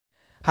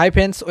Hi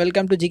friends,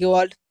 welcome to GK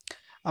world.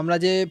 আমরা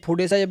যে food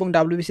SI এবং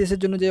ডাব্লিউবিসিএস এর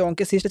জন্য যে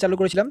অঙ্কের সিরিজটা চালু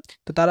করেছিলাম,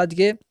 তো তার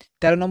আজকে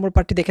 13 নম্বর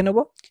পার্টটি দেখে নেব।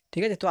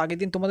 ঠিক আছে, তো আগের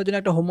দিন তোমাদের জন্য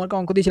একটা হোমওয়ার্কে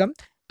অঙ্ক দিয়েছিলাম,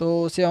 তো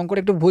সেই অঙ্কটা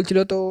একটু ভুল ছিল,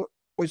 তো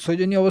ওই সেই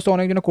জন্য অবশ্য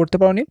অনেকজন করতে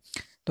পারোনি।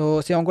 তো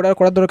সেই অঙ্কটা আর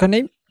করার দরকার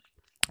নেই।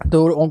 তো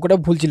ওর অঙ্কটা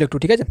ভুল ছিল একটু,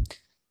 ঠিক আছে।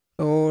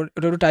 তো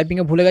ওটা একটু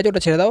টাইপিংয়ে ভুলে গেছে,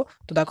 ওটা ছেড়ে দাও।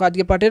 তো দেখো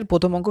আজকে পার্টের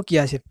প্রথম অঙ্ক কী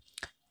আছে।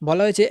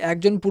 বলা হয়েছে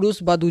একজন পুরুষ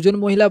বা দুজন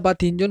মহিলা বা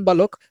তিনজন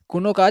বালক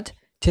কোনো কাজ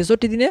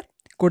 66 দিনে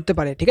করতে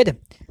পারে, ঠিক আছে।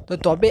 তো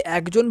তবে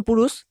একজন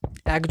পুরুষ,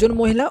 একজন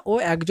মহিলা ও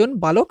একজন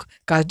বালক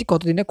কাজটি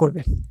কত দিনে করবে,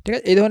 ঠিক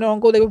আছে। এই ধরনের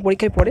অঙ্ক দেখবে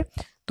পরীক্ষায় পড়ে,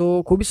 তো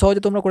খুবই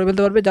সহজে তোমরা করে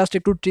ফেলতে পারবে। জাস্ট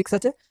একটু ট্রিক্স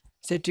আছে,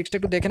 সেই ট্রিক্সটা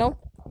একটু দেখে নাও।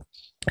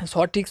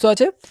 শর্ট ট্রিক্সও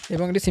আছে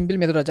এবং একটি সিম্পল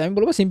মেথড আছে। আমি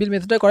বলবো সিম্পল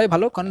মেথডটা করাই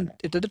ভালো, কারণ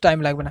এটাতে টাইম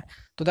লাগবে না।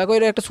 তো দেখো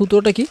এর একটা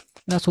সূত্রটা কি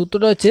না,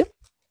 সূত্রটা হচ্ছে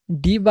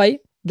ডি বাই,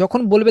 যখন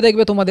বলবে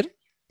দেখবে তোমাদের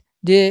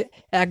যে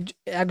এক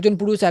একজন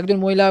পুরুষ, একজন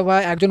মহিলা বা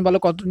একজন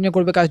বালক কত দিনে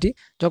করবে কাজটি,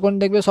 যখন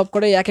দেখবে সব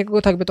কটাই এক এক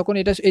করে থাকবে, তখন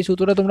এটা এই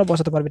সূত্রটা তোমরা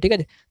বসাতে পারবে, ঠিক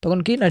আছে। তখন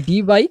কি না, D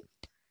by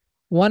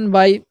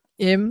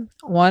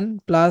 1/m1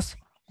 plus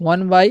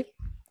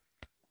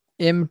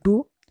 1/m2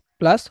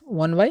 plus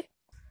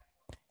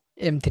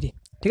 1/m3,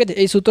 ঠিক আছে।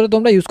 এই সূত্রটা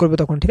তোমরা ইউজ করবে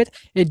তখন, ঠিক আছে।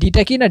 এই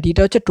ডিটা কি না,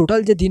 ডিটা হচ্ছে টোটাল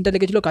যে দিনটা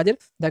লেগেছিল কাজের।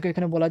 দেখো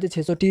এখানে বলা আছে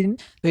 66 দিন,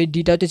 তো এই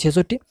ডিটা হচ্ছে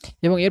 66।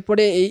 এবং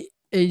এরপরে এই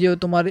এই যে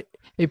তোমার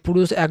এই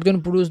পুরুষ, একজন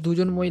পুরুষ,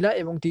 দুজন মহিলা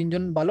এবং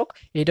তিনজন বালক,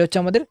 এটা হচ্ছে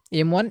আমাদের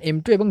M1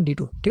 M2 এবং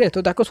D2, ঠিক আছে।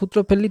 তো দেখো সূত্র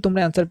ফেললেই তোমরা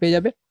অ্যান্সার পেয়ে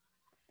যাবে।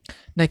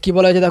 না কি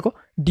বলা হয়েছে দেখো,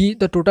 ডি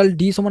তো টোটাল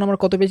ডি সমান আমরা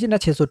কত পেয়েছি না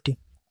 66,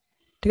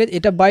 ঠিক আছে।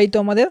 এটা বাই তো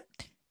আমাদের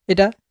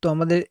এটা তো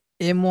আমাদের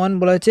M1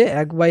 বলা হচ্ছে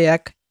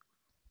 1/1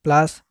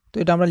 প্লাস, তো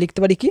এটা আমরা লিখতে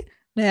পারি কি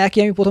না, একই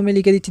আমি প্রথমে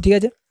লিখে দিচ্ছি, ঠিক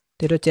আছে।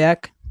 তো এটা হচ্ছে 1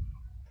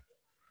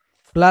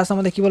 প্লাস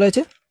আমাদের কি বলা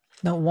হয়েছে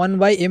না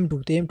 1/m2,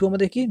 তো M2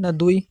 আমাদের কি না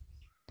 2।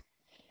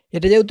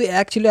 এটা যেহেতু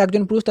এক ছিল,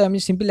 একজন পুরুষ, তাই আমি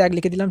সিম্পল 1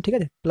 লিখে দিলাম, ঠিক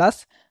আছে। প্লাস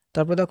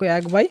তারপর দেখো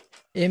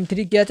 1/m3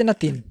 কি আছে না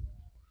 3,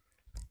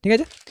 ঠিক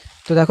আছে।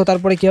 তো দেখো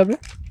তারপরে কি হবে,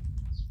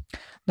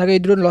 দেখো এই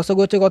দুটো লসাগু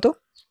হচ্ছে কত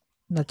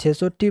না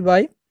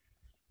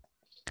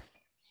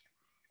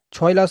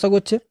 66/6 লসাগু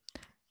হচ্ছে।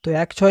 তো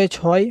 1 6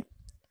 6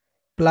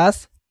 প্লাস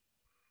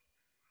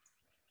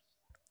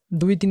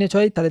 2 3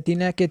 6, তাহলে 3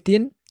 1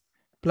 3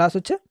 প্লাস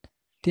হচ্ছে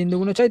 3 2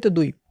 6, তো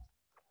 2।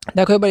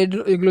 দেখো এবার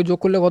এগুলো যোগ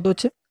করলে কত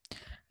হচ্ছে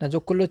না,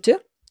 যোগ করলে হচ্ছে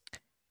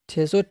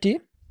 66/6,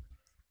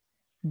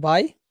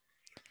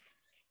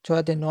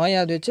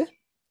 আর হচ্ছে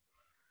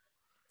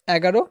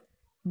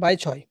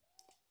 11/6,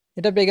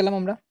 এটা পেয়ে গেলাম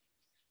আমরা।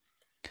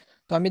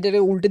 তো আমি এটা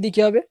উল্টে দিই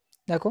কী হবে,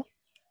 দেখো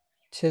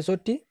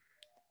 66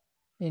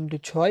 ×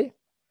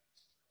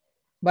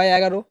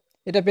 6/11,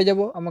 এটা পেয়ে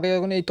যাবো। আমাকে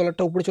যখন এই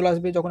তলারটা উপরে চলে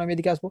আসবে, যখন আমি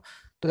এদিকে আসবো,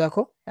 তো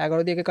দেখো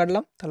 11 দিয়ে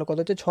কাটলাম, তাহলে কত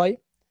হচ্ছে 6,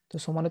 তো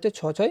সমান হচ্ছে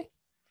 6 6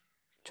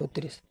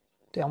 36।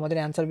 তো আমাদের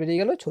অ্যান্সার বেরিয়ে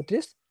গেল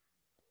 36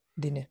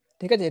 দিনে,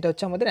 ঠিক আছে। এটা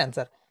হচ্ছে আমাদের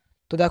অ্যান্সার।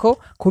 তো দেখো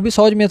খুবই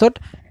সহজ মেথড,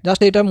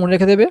 জাস্ট এটা মনে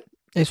রেখে দেবে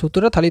এই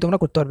সূত্রটা, তাহলেই তোমরা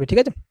করতে পারবে, ঠিক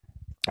আছে।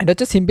 এটা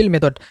হচ্ছে সিম্পল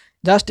মেথড,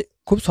 জাস্ট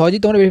খুব সহজেই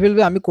তোমরা ভেবে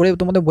ফেলবে। আমি করে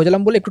তোমাদের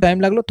বোঝালাম বলে একটু টাইম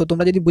লাগলো, তো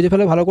তোমরা যদি বুঝে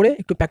ফেলো ভালো করে,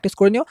 একটু প্র্যাকটিস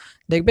করে নিও,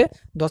 দেখবে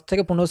 10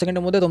 থেকে 15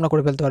 সেকেন্ডের মধ্যে তোমরা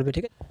করে ফেলতে পারবে,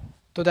 ঠিক আছে।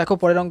 তো দেখো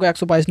পরের অঙ্ক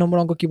 122 নম্বর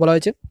অঙ্ক কি বলা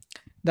হয়েছে।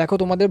 দেখো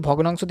তোমাদের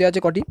ভগ্নাংশ দেওয়া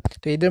আছে কটি,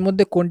 তো এদের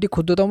মধ্যে কোনটি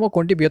ক্ষুদ্রতম,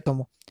 কোনটি বৃহত্তম,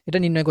 এটা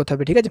নির্ণয় করতে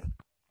হবে, ঠিক আছে।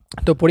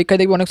 তো পরীক্ষায়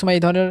দেখবে অনেক সময়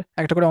এই ধরনের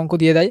একটা করে অঙ্ক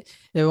দিয়ে দেয়,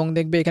 এবং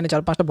দেখবে এখানে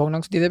 4 5টা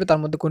ভগ্নাংশ দিয়ে দেবে, তার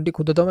মধ্যে কোনটি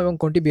ক্ষুদ্রতম এবং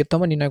কোনটি বৃহত্তম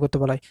নির্ণয় করতে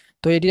বলা হয়।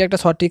 তো এটির একটা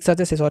শর্ট ট্রিক্স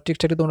আছে, সেই শর্ট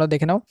ট্রিক্সটা একটু তোমরা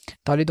দেখে নাও,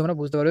 তাহলেই তোমরা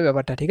বুঝতে পারবে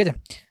ব্যাপারটা, ঠিক আছে।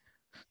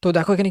 তো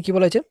দেখো এখানে কি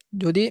বলা হয়েছে,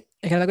 যদি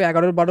এখানে দেখো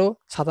 11 12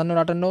 57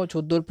 58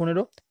 14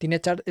 15 3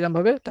 4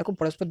 এরকমভাবে দেখো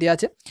পরস্পর দেওয়া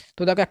আছে।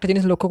 তো দেখো একটা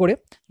জিনিস লক্ষ্য করে,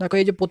 দেখো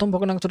এই যে প্রথম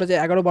ভগ্নাংশটা যে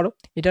 11 12,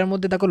 এটার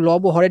মধ্যে দেখো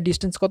লব ও হরের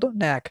ডিস্টেন্স কত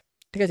না 1,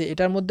 ঠিক আছে।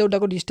 এটার মধ্যেও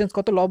দেখো ডিস্টেন্স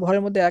কত, লব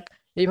হরের মধ্যে 1।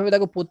 এইভাবে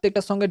দেখো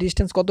প্রত্যেকটার সঙ্গে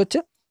ডিস্টেন্স কত হচ্ছে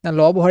না,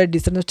 লব হরের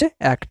ডিস্টেন্স হচ্ছে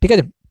 1, ঠিক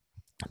আছে।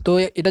 তো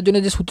এটার জন্য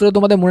যে সূত্রটা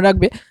তোমাদের মনে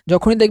রাখবে,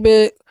 যখনই দেখবে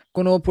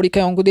কোনো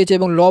পরীক্ষায় অঙ্ক দিয়েছে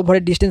এবং লব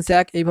হরের ডিস্টেন্স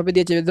 1 এইভাবে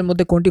দিয়েছে, এদের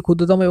মধ্যে কোনটি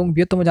ক্ষুদ্রতম এবং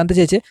বৃহত্তম জানতে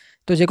চেয়েছে,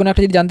 তো যে কোনো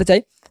একটা যদি জানতে চাই,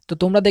 তো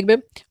তোমরা দেখবে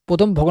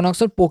প্রথম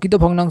ভগ্নাংশের প্রকৃত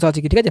ভগ্নাংশ আছে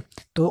কি, ঠিক আছে।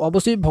 তো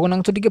অবশ্যই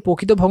ভগ্নাংশটিকে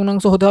প্রকৃত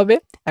ভগ্নাংশ হতে হবে,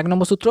 1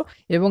 নম্বর সূত্র।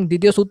 এবং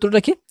দ্বিতীয় সূত্রটা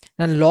কি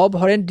না, লব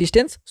হরের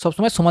ডিস্টেন্স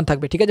সবসময় সমান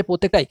থাকবে, ঠিক আছে,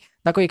 প্রত্যেকটাই।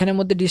 দেখো এখানের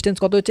মধ্যে ডিস্টেন্স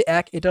কত হচ্ছে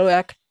 1, এটারও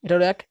 1,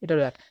 এটারও 1,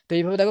 এটারও 1। তো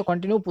এইভাবে দেখো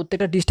কন্টিনিউ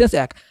প্রত্যেকটা ডিস্টেন্স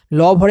 1,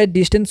 লব হরের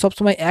ডিস্টেন্স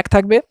সবসময় 1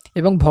 থাকবে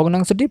এবং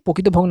ভগ্নাংশটি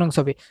প্রকৃত ভগ্নাংশ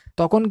হবে।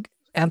 তখন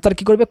অ্যান্সার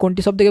কী করবে,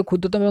 কোনটি সব থেকে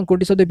ক্ষুদ্রতম এবং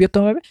কোনটি সব থেকে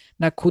বৃহত্তম হবে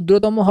না,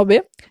 ক্ষুদ্রতম হবে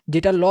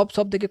যেটা লব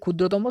সব থেকে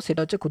ক্ষুদ্রতম, সেটা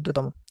হচ্ছে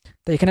ক্ষুদ্রতম।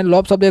 তো এখানে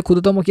লব সব থেকে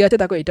ক্ষুদ্রতম কী আছে,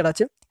 দেখো এটার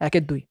আছে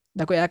 1/2,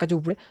 দেখো 1 আছে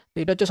উপরে, তো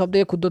এটা হচ্ছে সব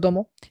থেকে ক্ষুদ্রতম।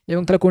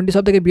 এবং তাহলে কোনটি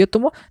সব থেকে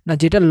বৃহত্তম না,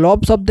 যেটা লব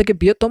সব থেকে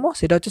বৃহত্তম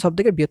সেটা হচ্ছে সব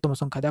থেকে বৃহত্তম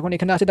সংখ্যা। দেখুন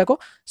এখানে আছে দেখো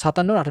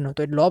 57 58,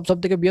 তো লব সব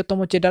থেকে বৃহত্তম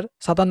হচ্ছে এটার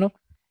 57,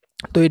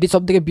 তো এটি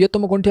সব থেকে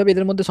বৃহত্তম কোনটি হবে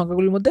এদের মধ্যে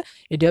সংখ্যাগুলির মধ্যে,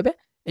 এটি হবে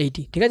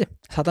এইটি, ঠিক আছে।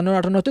 57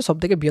 58 হচ্ছে সব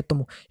থেকে বৃহত্তম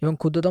এবং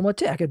ক্ষুদ্রতম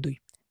হচ্ছে 1/2।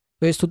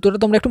 তো এই সূত্রটা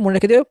তোমরা একটু মনে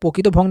রেখে দেবে,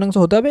 প্রকৃত ভগ্নাংশ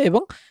হতে হবে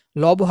এবং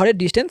লব হরের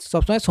ডিস্টেন্স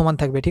সবসময় সমান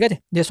থাকবে, ঠিক আছে।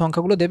 যে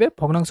সংখ্যাগুলো দেবে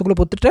ভগ্নাংশগুলো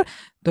প্রত্যেকটা,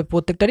 তো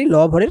প্রত্যেকটারই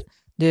লব হরের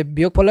যে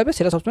বিয়োগফল হবে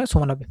সেটা সবসময়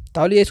সমান হবে,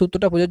 তাহলে এই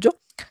সূত্রটা প্রযোজ্য।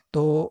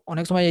 তো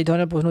অনেক সময় এই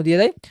ধরনের প্রশ্ন দিয়ে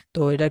দেয়, তো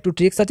এটা একটু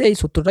ট্রিক্স আছে, এই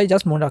সূত্রটাই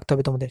জাস্ট মনে রাখতে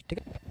হবে তোমাদের, ঠিক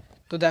আছে।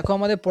 তো দেখো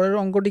আমাদের পরের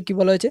অঙ্কটি কী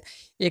বলা হয়েছে,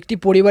 একটি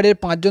পরিবারের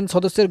 5 জন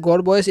সদস্যের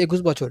গড় বয়স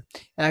 21 বছর,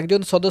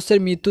 একজন সদস্যের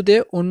মৃত্যুতে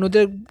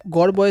অন্যদের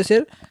গড়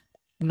বয়সের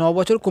 9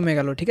 বছর কমে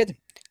গেল, ঠিক আছে।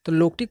 তো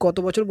লোকটি কত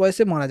বছর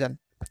বয়সে মারা যান?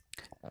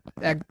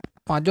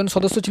 5 জন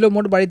সদস্য ছিল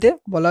মোট বাড়িতে,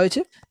 বলা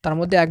হয়েছে তার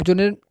মধ্যে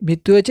একজনের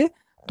মৃত্যু হয়েছে,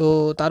 তো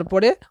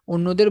তারপরে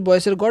অন্যদের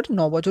বয়সের গড়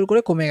 9 বছর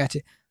করে কমে গেছে।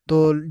 তো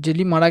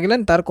যিনি মারা গেলেন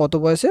তার কত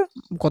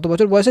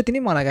বছর বয়সে তিনি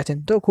মারা গেছেন।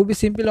 তো খুবই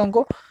সিম্পল অঙ্ক,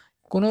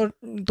 কোনো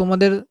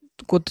তোমাদের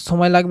করতে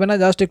সময় লাগবে না,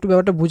 জাস্ট একটু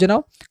ব্যাপারটা বুঝে নাও,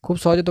 খুব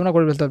সহজে তোমরা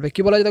করে ফেলতে পারবে।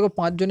 কী বলা হয়েছে দেখো,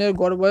 5 জনের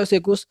গড় বয়স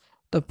 21,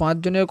 তো 5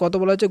 জনের কত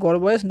বলা হচ্ছে গড়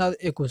বয়স না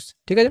 21,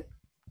 ঠিক আছে।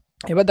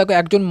 এবার দেখো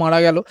একজন মারা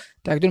গেল,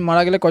 তো একজন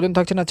মারা গেলে কজন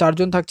থাকছে না 4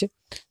 জন থাকছে।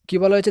 কী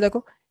বলা হয়েছে দেখো,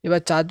 এবার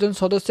 4 জন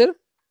সদস্যের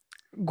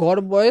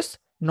গড় বয়স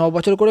 9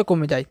 বছর করে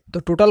কমে যায়, তো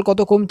টোটাল কত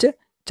কমছে?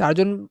 4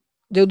 জন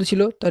যেহেতু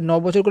ছিল তাই 9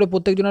 বছর করে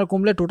প্রত্যেকজনের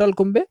কমলে টোটাল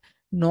কমবে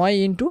 9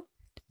 ইন্টু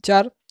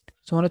 4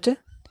 সমান হচ্ছে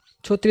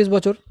 36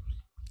 বছর,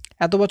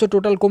 এত বছর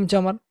টোটাল কমছে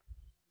আমার।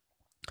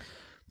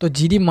 তো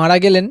যিনি মারা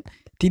গেলেন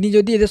তিনি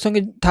যদি এদের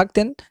সঙ্গে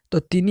থাকতেন, তো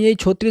তিনি এই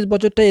 36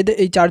 বছরটা এদের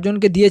এই 4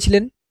 জনকে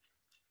দিয়েছিলেন,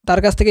 তার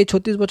কাছ থেকে এই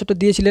 36 বছরটা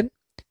দিয়েছিলেন,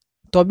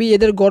 তবেই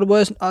এদের গড়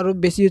বয়স আরও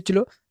বেশি হচ্ছিল,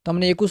 তার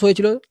মানে 21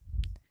 হয়েছিল,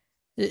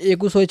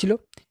 21 হয়েছিল।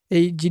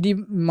 এই যিনি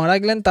মারা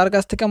গেলেন তার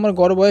কাছ থেকে আমার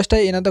গড় বয়সটা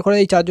এনাদের ঘরে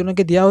এই 4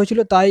 জনকে দেওয়া হয়েছিল,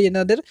 তাই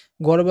এনাদের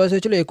গড় বয়স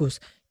হয়েছিল 21।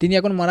 তিনি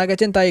এখন মারা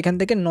গেছেন, তাই এখান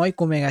থেকে 9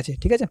 কমে গেছে,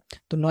 ঠিক আছে।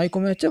 তো 9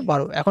 কমে হচ্ছে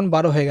 12, এখন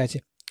 12 হয়ে গেছে।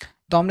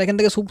 তো আমরা এখান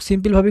থেকে খুব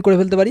সিম্পলভাবেই করে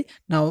ফেলতে পারি,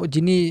 না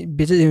যিনি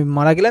বেঁচে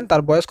মারা গেলেন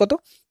তার বয়স কত,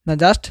 না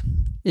জাস্ট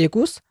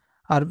 21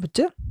 আর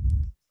হচ্ছে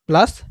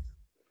প্লাস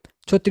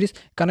 36,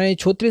 কারণ এই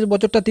 36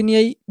 বছরটা তিনি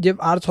এই যে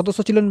আর সদস্য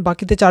ছিলেন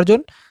বাকিতে 4 জন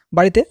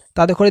বাড়িতে,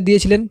 তাদের ঘরে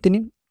দিয়েছিলেন তিনি।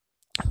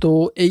 তো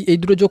এই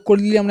দুটো যোগ করে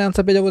দিলে আমরা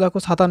অ্যান্সার পেয়ে যাবো, দেখো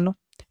 57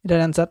 এটার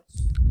অ্যান্সার,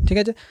 ঠিক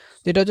আছে।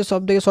 এটা হচ্ছে সব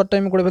থেকে শর্ট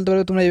টাইমে করে ফেলতে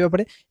পারবে তোমরা এই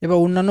ব্যাপারে। এবার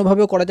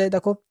অন্যান্যভাবেও করা যায়,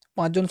 দেখো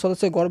 5 জন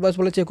সদস্যের গড় বয়স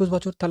বলেছে 21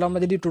 বছর, তাহলে আমরা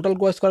যদি টোটাল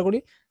গড় স্কোয়ার করি,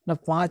 না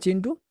 5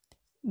 ইন্টু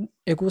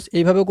 21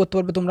 এইভাবেও করতে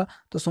পারবে তোমরা।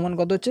 তো সমান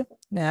কত হচ্ছে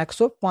না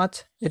 105,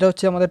 এটা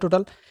হচ্ছে আমাদের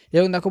টোটাল।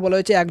 এবং দেখো বলা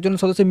হয়েছে একজন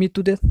সদস্যের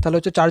মৃত্যুতে, তাহলে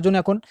হচ্ছে 4 জন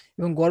এখন,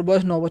 এবং গড়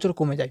বয়স 9 বছর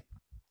কমে যায়,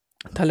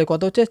 তাহলে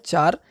কত হচ্ছে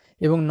 4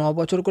 এবং 9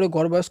 বছর করে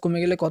গড় বয়স কমে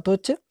গেলে কত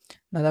হচ্ছে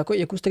না দেখো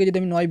 21 থেকে যদি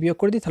আমি 9 বিয়োগ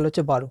করে দিই তাহলে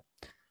হচ্ছে 12,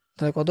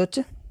 তাহলে কত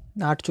হচ্ছে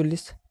না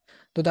 48।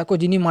 তো দেখো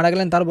যিনি মারা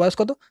গেলেন তার বয়স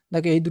কত,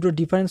 দেখো এই দুটো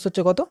ডিফারেন্স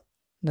হচ্ছে কত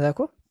না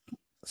দেখো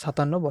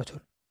 57 বছর,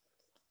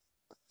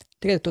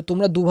 ঠিক আছে। তো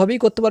তোমরা দুভাবেই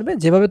করতে পারবে,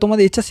 যেভাবে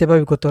তোমাদের ইচ্ছা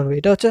সেভাবেই করতে পারবে,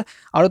 এটা হচ্ছে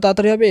আরও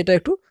তাড়াতাড়ি হবে, এটা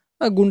একটু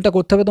গুণটা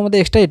করতে হবে তোমাদের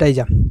এক্সট্রা, এটাই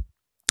যা,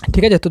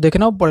 ঠিক আছে। তো দেখে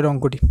নাও পরের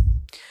অঙ্কটি,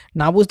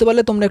 না বুঝতে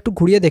পারলে তোমরা একটু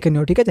ঘুরিয়ে দেখে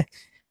নিও, ঠিক আছে।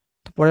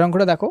 তো পরের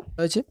অঙ্কটা দেখো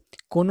হয়েছে,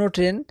 কোনো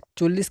ট্রেন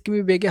 40 কিমি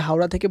বেগে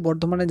হাওড়া থেকে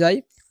বর্ধমানে যায়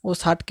ও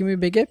 60 কিমি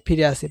বেগে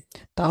ফিরে আসে,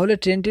 তাহলে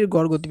ট্রেনটির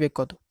গড় গতিবেগ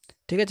কত,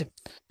 ঠিক আছে।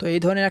 তো এই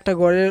ধরনের একটা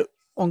গড়ের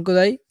অঙ্ক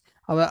দেয়,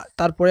 আবার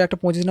তারপরে একটা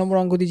 25 নম্বর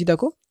অঙ্ক দিয়েছি,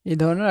 দেখো এই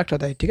ধরনের একটা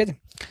দেয়, ঠিক আছে।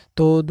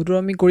 তো দুটো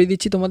আমি করিয়ে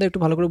দিচ্ছি, তোমাদের একটু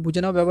ভালো করে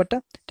বুঝে নাও ব্যাপারটা,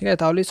 ঠিক আছে,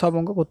 তাহলেই সব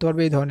অঙ্ক করতে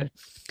পারবে এই ধরনের।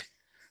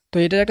 তো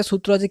এটার একটা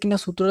সূত্র আছে কিনা,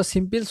 সূত্রটা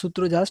সিম্পল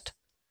সূত্র, জাস্ট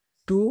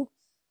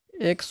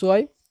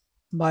 2xy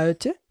বাই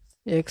হচ্ছে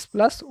এক্স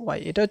প্লাস ওয়াই,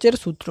 এটা হচ্ছে এর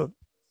সূত্র।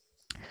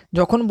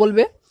 যখন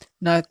বলবে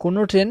না কোনো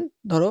ট্রেন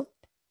ধরো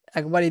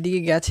একবার এদিকে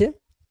গেছে,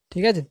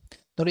 ঠিক আছে,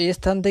 ধরো এ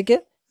স্থান থেকে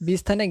বি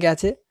স্থানে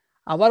গেছে,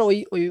 আবার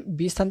ওই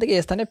বি স্থান থেকে এ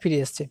স্থানে ফিরে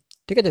এসছে,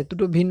 ঠিক আছে,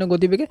 দুটো ভিন্ন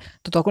গতিবেগে,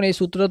 তো তখন এই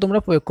সূত্রটা তোমরা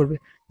প্রয়োগ করবে,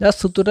 জাস্ট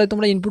সূত্রটাই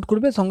তোমরা ইনপুট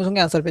করবে, সঙ্গে সঙ্গে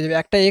অ্যান্সার পেয়ে যাবে।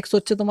 একটা এক্স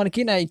হচ্ছে তোমার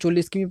কি না এই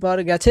 40 কিমি পাওয়ার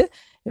গেছে,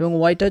 এবং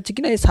ওয়াইটা হচ্ছে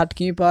কি না এই 60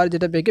 কিমি পাওয়ার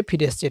যেটা বেগে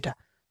ফিরে এসছে এটা।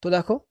 তো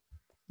দেখো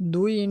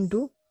 2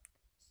 ইন্টু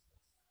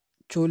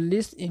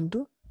 40 ইন্টু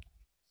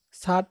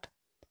 60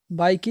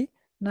 বাই কি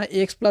না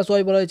এক্স প্লাস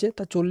ওয়াই বলা হয়েছে,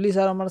 তা 40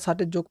 আর আমার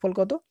 60-এর যোগফল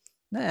কত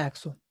না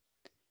 100,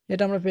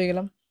 এটা আমরা পেয়ে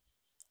গেলাম,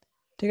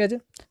 ঠিক আছে।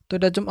 তো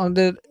এটা হচ্ছে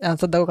আমাদের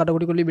অ্যান্সার, দেখো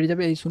কাটাকুটি করলে বেরিয়ে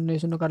যাবে, এই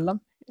শূন্য কাটলাম,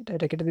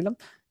 এটা কেটে দিলাম,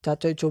 4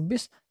 4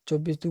 24,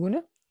 24 দুগুণে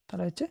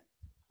তাহলে হচ্ছে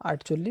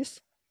 48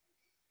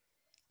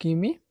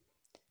 কিমি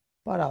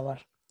পার আওয়ার,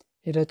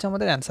 এটা হচ্ছে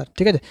আমাদের অ্যান্সার,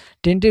 ঠিক আছে।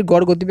 ট্রেনটির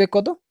গড় গতিবেগ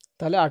কত,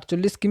 তাহলে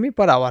 48 কিমি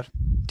পার আওয়ার,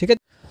 ঠিক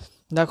আছে।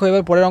 দেখো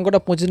এবার পরের অঙ্কটা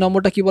 25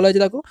 নম্বরটা কি বলা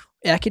হয়েছে, দেখো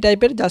একই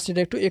টাইপের, জাস্ট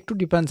এটা একটু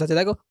ডিফারেন্স আছে।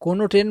 দেখো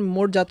কোনো ট্রেন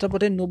মোট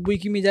যাত্রাপথে 90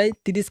 কিমি যায়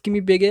 30 কিমি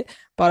বেগে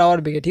পার আওয়ার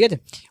বেগে, ঠিক আছে,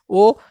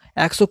 ও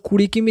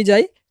 120 কিমি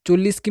যায়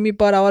 40 কিমি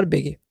পার আওয়ার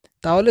বেগে,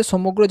 তাহলে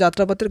সমগ্র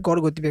যাত্রাপথের গড়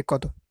গতিবেগ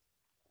কত।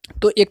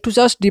 তো একটু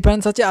জাস্ট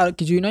ডিফারেন্স আছে, আর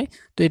কিছুই নয়।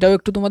 তো এটাও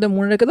একটু তোমাদের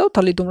মনে রেখে দাও,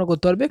 তাহলেই তোমরা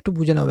করতে পারবে, একটু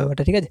বুঝে নাও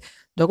ব্যাপারটা, ঠিক আছে।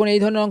 যখন এই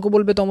ধরনের অঙ্ক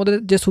বলবে তোমাদের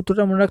যে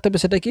সূত্রটা মনে রাখতে হবে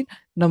সেটা কি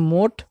না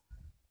মোট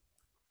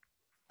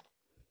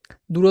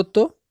দূরত্ব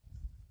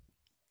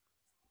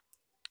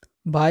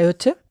বাই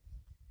হচ্ছে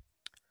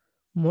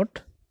মোট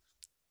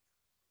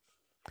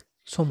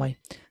সময়।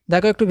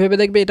 দেখো একটু ভেবে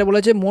দেখবে, এটা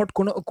বলেছে মোট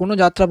কোনো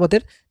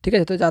যাত্রাপথের, ঠিক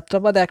আছে, তো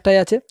যাত্রাপথ একটাই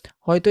আছে,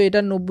 হয়তো এটা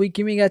 90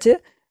 কিমি গেছে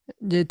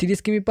যে 30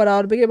 কিমি পার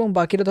আওয়ার বেগে, এবং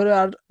বাকিটা ধরো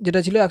আর যেটা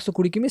ছিল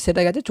 120 কিমি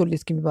সেটা গেছে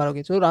 40 কিমি পার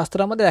আওয়ার, তো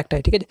রাস্তাটা আমাদের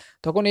একটাই, ঠিক আছে।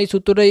 তখন এই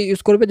সূত্রটা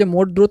ইউজ করবে যে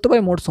মোট দূরত্ব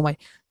বাই মোট সময়।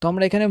 তো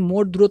আমরা এখানে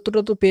মোট দূরত্বটা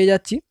তো পেয়ে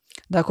যাচ্ছি,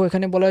 দেখো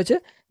এখানে বলা হয়েছে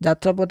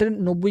যাত্রাপথের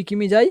 90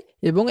 কিমি যায়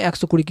এবং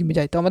 120 কিমি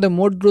যায়। তো আমাদের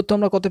মোট দূরত্ব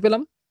আমরা কত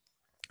পেলাম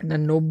না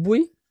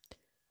 90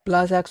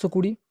 প্লাস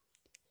 120,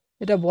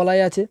 এটা বলাই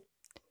আছে।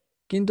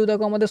 কিন্তু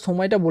দেখো আমাদের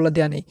সময়টা বলে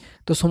দেওয়া নেই,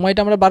 তো সময়টা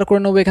আমরা বার করে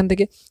নেবো এখান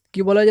থেকে। কি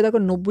বলা হয়েছে দেখো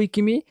 90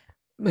 কিমি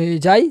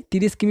যায়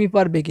 30 কিমি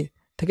পার বেগে,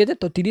 ঠিক আছে।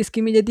 তো 30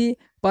 কিমি যদি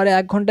পার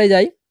 1 ঘন্টায়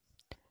যায়,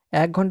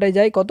 1 ঘন্টায়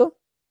যায় কত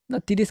না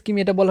 30 কিমি,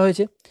 এটা বলা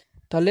হয়েছে।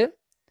 তাহলে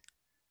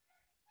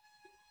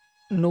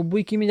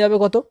 90 কিমি যাবে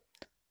কত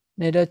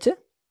না, এটা হচ্ছে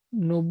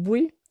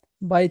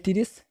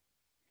 90/30,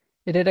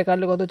 এটা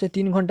কাটলে কত হচ্ছে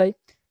 3 ঘন্টায়।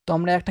 তো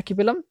আমরা একটা কি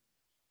পেলাম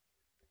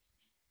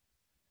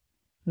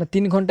না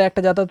 3 ঘন্টা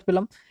একটা যাতায়াত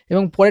পেলাম।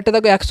 এবং পরেরটা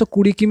দেখো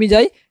 120 কিমি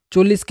যায়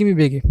 40 কিমি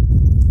বেগে।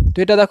 তো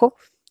এটা দেখো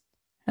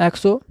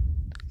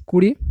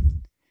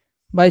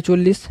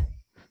 120/40,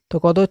 তো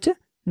কত হচ্ছে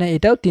না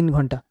এটাও 3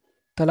 ঘন্টা।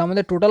 তাহলে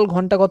আমাদের টোটাল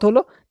ঘন্টা কত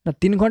হলো না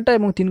 3 ঘন্টা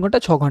এবং 3 ঘন্টা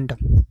 6 ঘন্টা।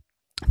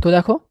 তো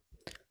দেখো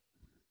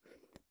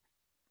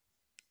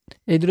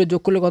এই দুটো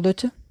যোগ করলে কত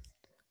হচ্ছে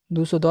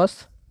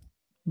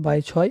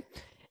 210/6,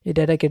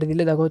 এটা কেটে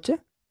দিলে দেখো হচ্ছে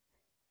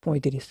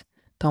 35।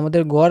 তো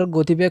আমাদের গড়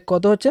গতিবেগ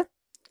কত হচ্ছে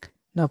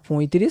না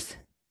 35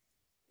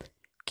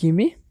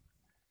 কিমি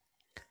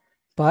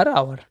পার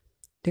আওয়ার,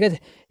 ঠিক আছে।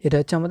 এটা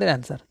হচ্ছে আমাদের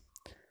অ্যান্সার।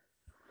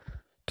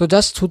 তো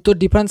জাস্ট সূত্র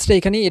ডিফারেন্সটা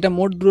এখানেই, এটা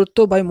মোট দূরত্ব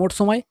বাই মোট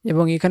সময়,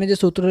 এবং এখানে যে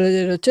সূত্র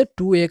হচ্ছে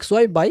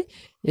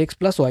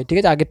 2xy/x+y, ঠিক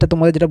আছে, আগেরটা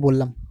তোমাদের যেটা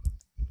বললাম।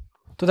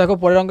 তো দেখো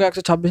পরের অঙ্ক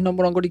 126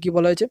 নম্বর অঙ্কটি কি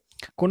বলা হয়েছে,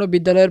 কোনো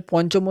বিদ্যালয়ের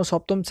পঞ্চম ও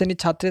সপ্তম শ্রেণীর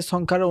ছাত্রের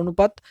সংখ্যার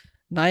অনুপাত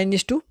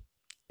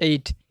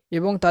 9:8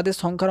 এবং তাদের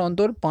সংখ্যার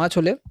অন্তর 5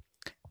 হলে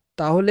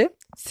তাহলে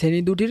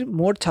শ্রেণী দুটির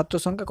মোট ছাত্র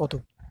সংখ্যা কত।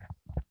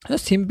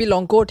 সিম্পল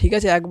অঙ্ক, ঠিক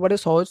আছে, একবারে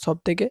সহজ, সব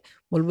থেকে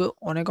বলবো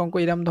অনেক অঙ্ক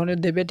এরম ধরনের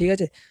দেবে, ঠিক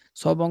আছে।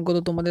 সব অঙ্ক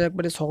তো তোমাদের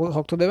একবারে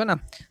শক্ত দেবে না,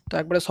 তো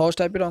একবারে সহজ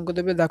টাইপের অঙ্ক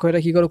দেবে। দেখো এটা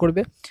কী করে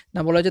করবে না,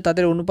 বলা হচ্ছে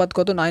তাদের অনুপাত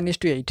কত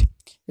 9:8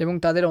 এবং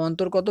তাদের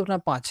অন্তর কত না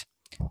 5।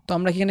 তো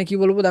আমরা এখানে কি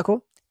বলবো, দেখো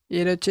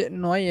এর হচ্ছে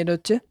 9, এর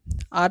হচ্ছে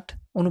 8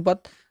 অনুপাত।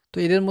 তো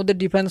এদের মধ্যে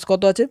ডিফারেন্স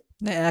কত আছে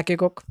না 1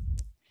 একক।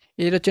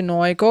 এর হচ্ছে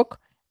 9 একক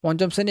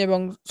পঞ্চম শ্রেণী এবং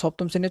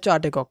সপ্তম শ্রেণী হচ্ছে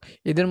 8 একক,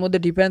 এদের মধ্যে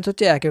ডিফারেন্স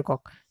হচ্ছে 1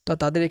 একক। তো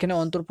তাদের এখানে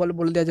অন্তরফল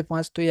বলে দেওয়া আছে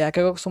 5, তো এই 1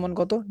 একক সমান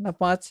কত না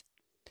 5।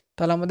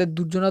 তাহলে আমাদের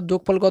দুজনের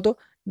যোগফল কত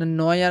না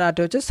 9 আর 8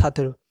 হচ্ছে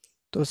 17।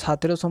 তো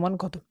 17 সমান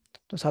কত,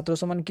 তো 17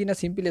 সমান কি না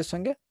সিম্পল এর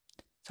সঙ্গে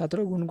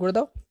 17 গুণ করে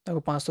দাও,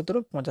 দেখো 5 17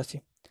 85।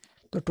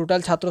 তো টোটাল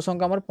ছাত্র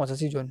সংখ্যা আমার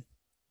 85 জন,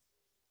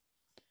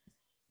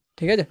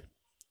 ঠিক আছে।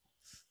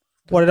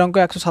 পরের অঙ্ক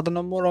 107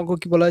 নম্বর অঙ্ক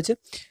কি বলা হয়েছে,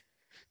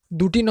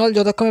 দুটি নল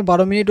যথাক্রমে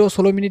 12 মিনিট ও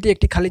 16 মিনিটে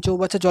একটি খালি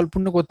চৌবাচ্চা জল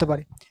পূর্ণ করতে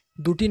পারে।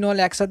 দুটি নল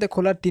একসাথে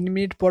খোলার 3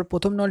 মিনিট পর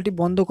প্রথম নলটি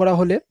বন্ধ করা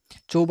হলে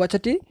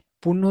চৌবাচ্চাটি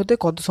পূর্ণ হতে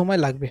কত সময়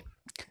লাগবে।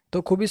 তো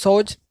খুবই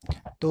সহজ,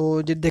 তো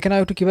যে দেখে নাও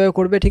একটু কীভাবে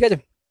করবে, ঠিক আছে।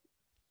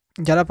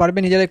 যারা পারবে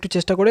নিজেরা একটু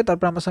চেষ্টা করে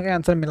তারপর আমার সঙ্গে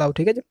অ্যান্সার মেলাও,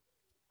 ঠিক আছে।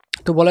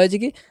 তো বলা হয়েছে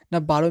কি না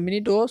 12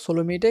 মিনিট ও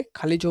 16 মিনিটে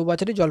খালি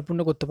চৌবাচ্চাটি জল পূর্ণ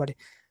করতে পারে।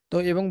 তো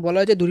এবং বলা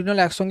হয়েছে দুটি নল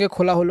একসঙ্গে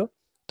খোলা হলো,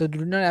 তো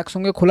দুটি নল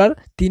একসঙ্গে খোলার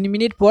 3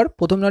 মিনিট পর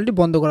প্রথম নলটি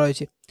বন্ধ করা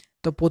হয়েছে।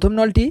 তো প্রথম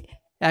নলটি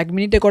 1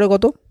 মিনিটে করে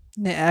কত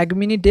না 1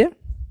 মিনিটে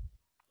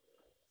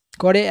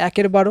করে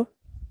 1/12,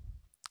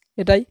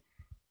 এটাই।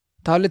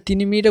 তাহলে 3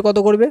 মিনিটে কত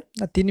করবে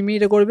না 3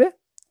 মিনিটে করবে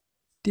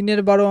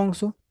 3/12 অংশ,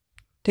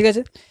 ঠিক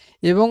আছে।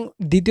 এবং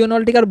দ্বিতীয়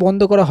নলটিকে আর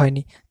বন্ধ করা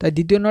হয়নি, তাই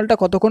দ্বিতীয় নলটা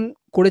কতক্ষণ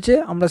করেছে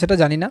আমরা সেটা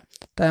জানি না,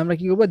 তাই আমরা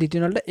কী করবো দ্বিতীয়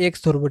নলটা এক্স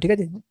ধরবো, ঠিক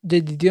আছে। যে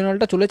দ্বিতীয়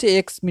নলটা চলেছে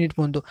এক্স মিনিট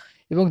পর্যন্ত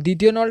এবং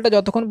দ্বিতীয় নলটা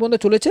যতক্ষণ পর্যন্ত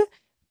চলেছে,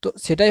 তো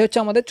সেটাই হচ্ছে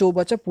আমাদের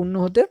চৌবাচ্চা পূর্ণ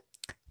হতে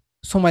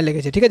সময়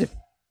লেগেছে, ঠিক আছে।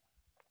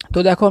 তো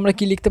দেখো আমরা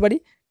কি লিখতে পারি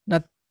না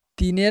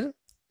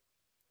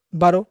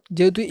 3/12,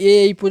 যেহেতু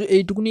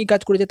এইটুকুনি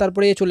কাজ করেছে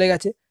তারপরে এ চলে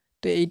গেছে,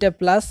 তো এইটা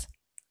প্লাস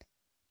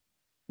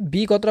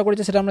বি কতটা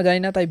করেছে সেটা আমরা জানি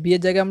না, তাই বি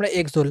এর জায়গায় আমরা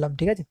এক্স ধরলাম,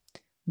 ঠিক আছে।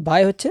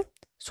 বাই হচ্ছে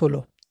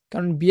 16,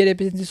 কারণ বি এর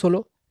এফিসিয়েন্সি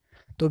 16,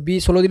 তো বি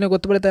 16 দিনে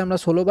করতে পারে, তাই আমরা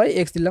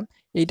 16/x দিলাম।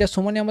 এইটার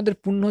সমানে আমাদের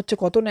পূর্ণ হচ্ছে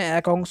কত না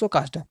 1 অংশ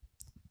কাজটা,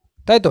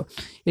 তাই তো।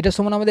 এটার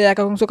সমান আমাদের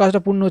 1 অংশ কাজটা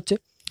পূর্ণ হচ্ছে।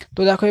 তো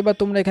দেখো এবার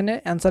তোমরা এখানে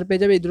অ্যান্সার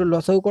পেয়ে যাবে, এই দুটো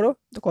লসাগু করো,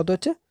 তো কত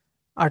হচ্ছে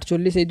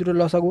 48, এই দুটো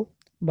লসাগু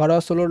 12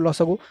 আর 16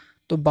 লসাগু।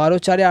 তো 12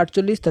 4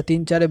 48, তা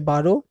 3 4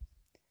 12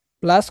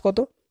 প্লাস কত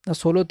না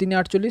 16 3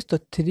 48, তো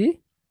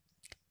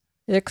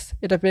 3x,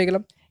 এটা পেয়ে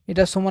গেলাম।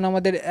 এটার সমান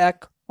আমাদের 1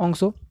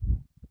 অংশ।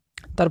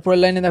 তারপরের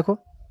লাইনে দেখো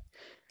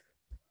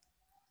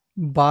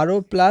 12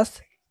 প্লাস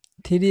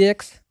 3x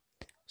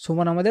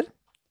সমান আমাদের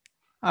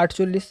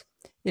 48,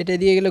 এটা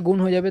দিয়ে গেলে গুণ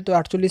হয়ে যাবে, তো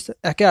 48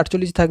 একে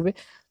 48 থাকবে।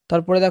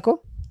 তারপরে দেখো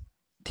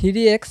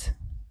 3x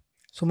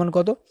সমান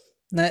কত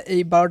না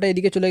এই 12টা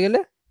এদিকে চলে গেলে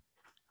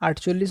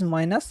 48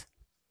 মাইনাস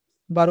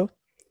 12।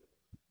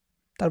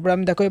 তারপরে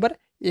আমি দেখো এবার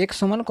x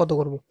সমান কত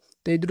করব,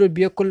 তো এই দুটো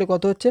বিয়োগ করলে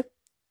কত হচ্ছে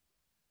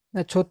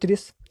না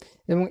 36,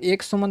 এবং x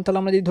সমান তাহলে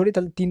আমরা যদি ধরি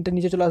তাহলে 3টা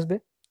নিচে চলে আসবে,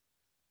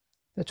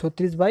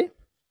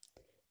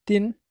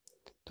 36/3,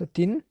 তো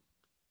 3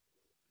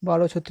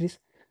 12 36,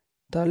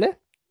 তাহলে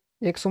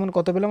x সমান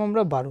কত পেলাম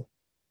আমরা 12।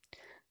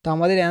 তো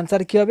আমাদের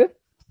অ্যান্সার কী হবে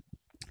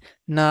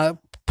না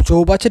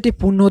চৌবাচ্চাটি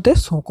পূর্ণ হতে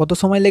কত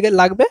সময়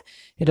লাগবে,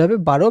 এটা হবে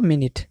 12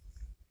 মিনিট।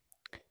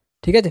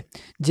 ঠিক আছে,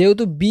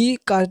 যেহেতু বি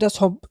কাজটা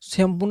সব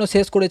সম্পূর্ণ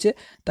শেষ করেছে,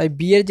 তাই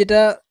বি এর যেটা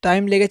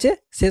টাইম লেগেছে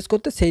শেষ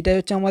করতে সেইটাই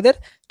হচ্ছে আমাদের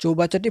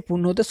চৌবাচ্চাটি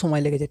পূর্ণ হতে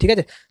সময় লেগেছে। ঠিক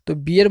আছে, তো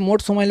বি এর মোট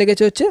সময়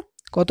লেগেছে হচ্ছে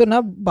কত না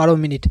 12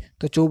 মিনিট।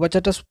 তো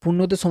চৌবাচ্চাটা পূর্ণ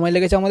হতে সময়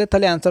লেগেছে আমাদের,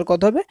 তাহলে অ্যান্সার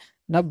কত হবে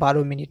না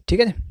 12 মিনিট। ঠিক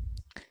আছে,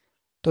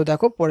 তো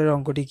দেখো পরের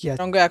অঙ্কটি কি আছে।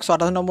 অঙ্ক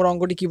 128 নম্বর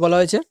অঙ্কটি কি বলা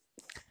হয়েছে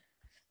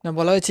না,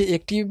 বলা হয়েছে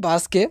একটি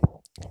বাসকে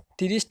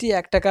 30টি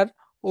 1 টাকার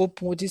ও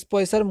 25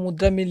 পয়সার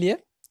মুদ্রা মিলিয়ে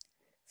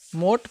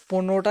মোট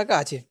 15 টাকা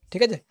আছে।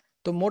 ঠিক আছে,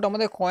 তো মোট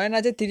আমাদের কয়েন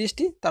আছে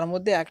 30টি, তার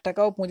মধ্যে 1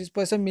 টাকা ও 25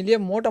 পয়সা মিলিয়ে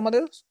মোট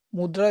আমাদের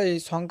মুদ্রা এই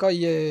সংখ্যা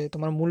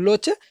তোমার মূল্য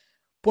হচ্ছে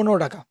 15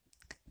 টাকা।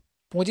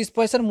 25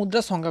 পয়সার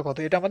মুদ্রার সংখ্যা কত,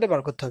 এটা আমাদের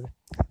বার করতে হবে।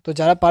 তো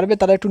যারা পারবে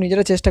তারা একটু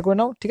নিজেরা চেষ্টা করে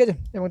নাও। ঠিক আছে,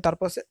 এবং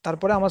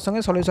তারপরে আমার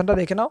সঙ্গে সলিউশনটা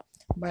দেখে নাও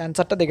বা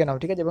অ্যান্সারটা দেখে নাও।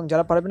 ঠিক আছে, এবং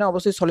যারা পারবে না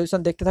অবশ্যই সলিউশন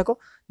দেখতে থাকো,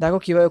 দেখো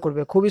কীভাবে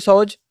করবে, খুবই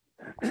সহজ।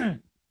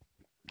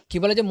 কি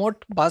বলে যে মোট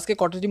বাসকে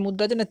কতটি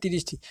মুদ্রা আছে না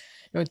 30টি,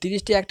 এবং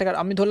 30টি 1 টাকার,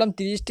 আমি ধরলাম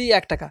 30টি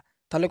 1 টাকা,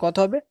 তাহলে কত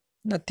হবে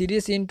না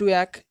 30 ইন্টু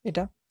 1,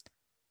 এটা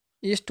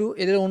ইস টু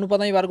এদের অনুপাত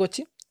আমি বার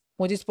করছি।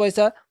 25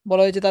 পয়সা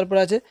বলা হয়েছে, তারপরে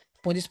আছে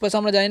 25 পয়সা,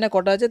 আমরা জানি না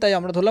কটা আছে, তাই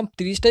আমরা ধরলাম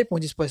 30টাই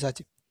 25 পয়সা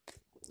আছে।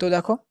 তো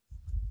দেখো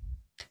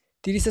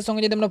 30-এর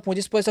সঙ্গে যদি আমরা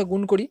 25 পয়সা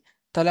গুণ করি,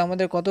 তাহলে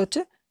আমাদের কত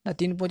হচ্ছে না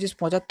 3 25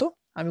 75,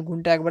 আমি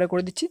গুণটা একবারে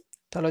করে দিচ্ছি,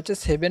 তাহলে হচ্ছে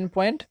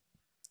 7.5,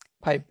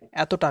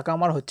 এত টাকা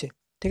আমার হচ্ছে।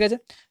 ঠিক আছে,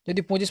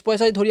 যদি 25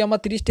 পয়সায় ধরি আমার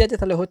 30টি আছে,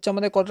 তাহলে হচ্ছে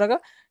আমাদের কত টাকা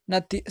না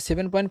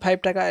 7.5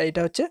 টাকা,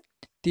 এটা হচ্ছে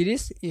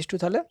 30 ইস টু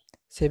তাহলে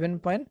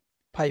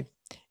 7.5,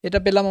 এটা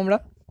পেলাম আমরা।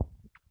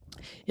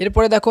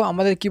 এরপরে দেখো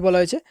আমাদের কি বলা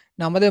হয়েছে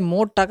না আমাদের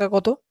মোট টাকা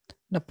কত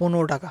না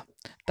 15 টাকা,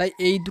 তাই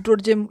এই দুটোর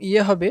যে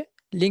হবে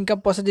লিঙ্ক আপ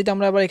প্রসেস যদি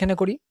আমরা আবার এখানে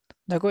করি,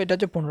 দেখো এটা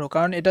হচ্ছে 15,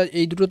 কারণ এটা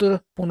এই দুটো তো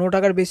 15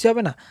 টাকার বেশি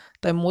হবে না,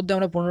 তাই মধ্যে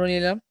আমরা 15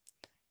 নিয়ে নিলাম।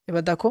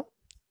 এবার দেখো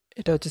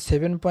এটা হচ্ছে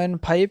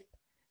 7.5,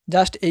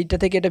 জাস্ট এইটা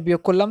থেকে এটা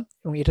বিয়োগ করলাম,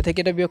 এবং এটা থেকে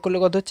এটা বিয়োগ করলে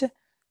কত হচ্ছে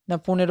না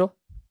 15,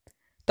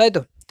 তাই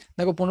তো।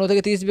 দেখো 15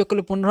 থেকে 30 বিয়োগ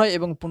করলে 15 হয়,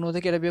 এবং 15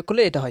 থেকে এটা বিয়োগ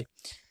করলে এটা হয়।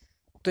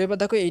 তো এবার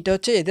দেখো এইটা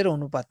হচ্ছে এদের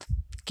অনুপাত,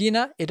 কি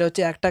না এটা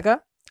হচ্ছে 1 টাকা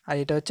আর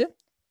এটা হচ্ছে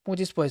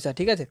 25 পয়সা।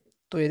 ঠিক আছে,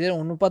 তো এদের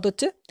অনুপাত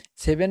হচ্ছে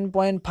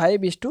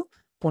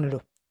 7.5:15।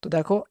 তো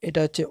দেখো এটা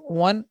হচ্ছে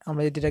 1,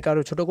 আমরা যদি এটাকে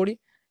আরও ছোটো করি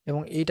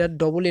এবং এইটার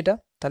ডবল এটা,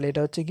 তাহলে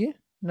এটা হচ্ছে কি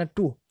না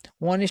 2,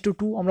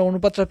 1:2, আমরা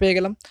অনুপাতটা পেয়ে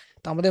গেলাম।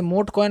 তো আমাদের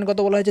মোট কয়েন কত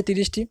বলা হয়েছে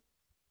 30টি,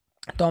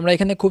 তো আমরা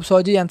এখানে খুব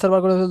সহজেই অ্যান্সার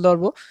বার করে ফেলতে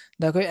পারবো।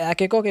 দেখো 1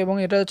 একক এবং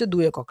এটা হচ্ছে 2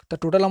 একক, তা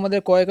টোটাল আমাদের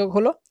কয় একক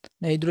হলো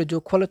না এই দুটো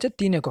যোগফল হচ্ছে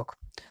 3 একক,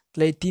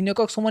 তাহলে এই 3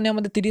 একক সমানে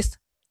আমাদের 30।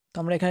 তো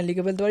আমরা এখানে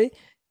লিখে ফেলতে পারি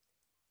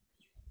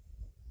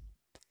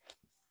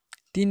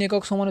 3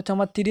 একক সমান হচ্ছে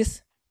আমার 30,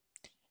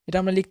 এটা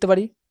আমরা লিখতে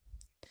পারি।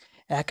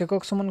 1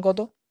 একক সমান কত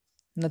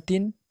না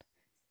 3,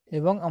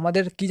 এবং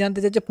আমাদের কি জানতে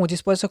চাইছে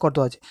 25 পয়সা কত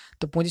আছে,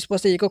 তো 25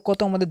 পয়সা একক কত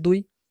আমাদের 2,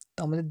 তো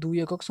আমাদের 2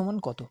 একক সমান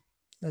কত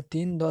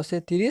 3 10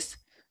 30,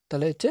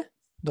 তাহলে হচ্ছে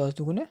 10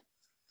 দুগুণে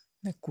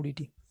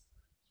 20টি,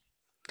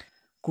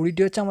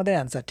 20টি হচ্ছে আমাদের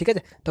অ্যান্সার। ঠিক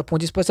আছে, তো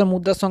 25 পয়সার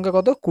মুদ্রার সংখ্যা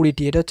কত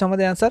 20টি, এটা হচ্ছে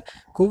আমাদের অ্যান্সার।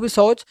 খুবই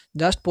সহজ,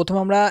 জাস্ট প্রথমে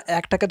আমরা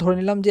 1 টাকা ধরে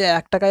নিলাম যে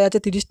 1 টাকায় আছে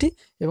 30টি,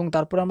 এবং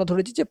তারপরে আমরা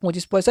ধরেছি যে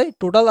 25 পয়সায়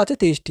টোটাল আছে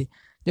 30টি,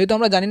 যেহেতু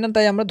আমরা জানি না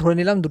তাই আমরা ধরে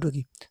নিলাম দুটো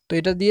কি। তো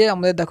এটা দিয়ে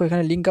আমাদের দেখো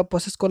এখানে লিঙ্ক আপ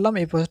প্রসেস করলাম,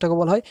 এই প্রসেসটাকে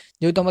বলা হয়,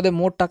 যেহেতু আমাদের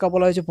মোট টাকা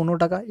বলা হয়েছে 15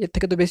 টাকা, এর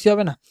থেকে তো বেশি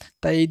হবে না,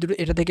 তাই এই দুটো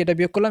এটা থেকে এটা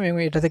বিয়োগ করলাম, এবং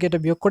এটা থেকে এটা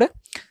বিয়োগ করে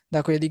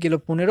দেখো এদিকে এলো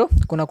 15,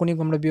 কোনাকুনি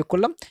আমরা বিয়োগ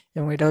করলাম,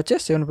 এবং এটা হচ্ছে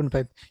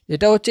 7.5।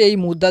 এটা হচ্ছে এই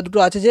মুদ্রা দুটো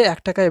আছে যে 1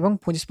 টাকা এবং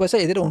 25 পয়সা,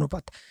 এদের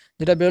অনুপাত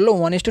যেটা বেরোলো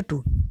 1:2।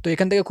 তো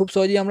এখান থেকে খুব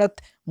সহজেই আমরা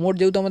মোট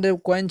যেহেতু আমাদের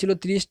কয়েন ছিল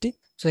 30টি,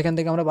 তো এখান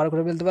থেকে আমরা বার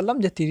করে ফেলতে পারলাম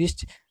যে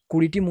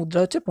 20টি মুদ্রা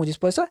হচ্ছে 25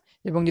 পয়সা।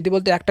 এবং যদি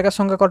বলতে 1 টাকার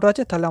সংখ্যা কত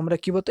আছে, তাহলে আমরা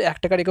কী বলতো 1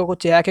 টাকার একক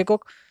হচ্ছে 1 একক,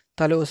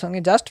 তাহলে ওর সঙ্গে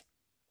জাস্ট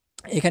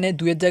এখানে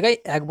 2-এর জায়গায়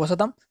 1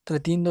 বসাতাম, তাহলে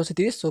 3 10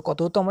 30, তো কত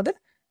হতো আমাদের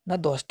না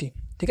 10টি।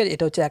 ঠিক আছে,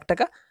 এটা হচ্ছে 1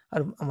 টাকা, আর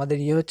আমাদের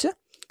হচ্ছে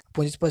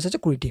 25 পয়সা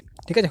হচ্ছে 20টি।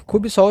 ঠিক আছে,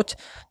 খুবই সহজ,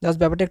 জাস্ট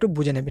ব্যাপারটা একটু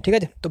বুঝে নেবে। ঠিক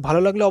আছে, তো ভালো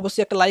লাগলে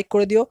অবশ্যই একটা লাইক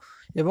করে দিও,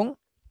 এবং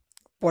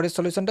পরের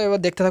সলিউশনটা এবার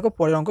দেখতে থাকো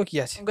পরের অঙ্ক কী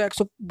আছে। অঙ্ক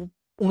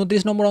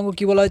 129 নম্বর অঙ্ক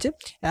কী বলা হয়েছে,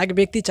 এক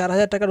ব্যক্তি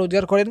 4,000 টাকা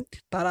রোজগার করেন,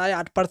 তার আয়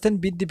 8%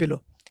 বৃদ্ধি পেল,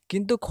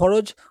 কিন্তু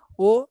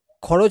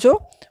খরচও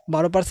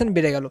 12%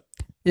 বেড়ে গেল,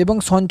 এবং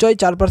সঞ্চয়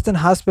 4%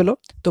 হ্রাস পেল,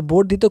 তো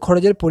বর্ধিত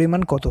খরচের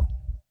পরিমাণ কত।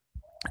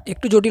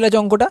 একটু জটিল আছে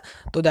অঙ্কটা,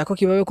 তো দেখো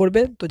কিভাবে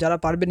করবে, তো যারা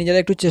পারবে নিজেরা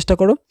একটু চেষ্টা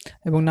করো,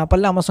 এবং না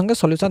পারলে আমার সঙ্গে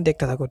সলিউশন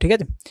দেখতে থাকো। ঠিক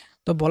আছে,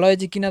 তো বলা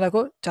হয়েছে কি না দেখো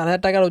 4,000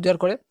 টাকা রোজগার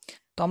করে,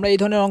 তো আমরা এই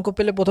ধরনের অঙ্ক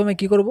পেলে প্রথমে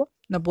কি করব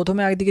না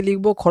প্রথমে একদিকে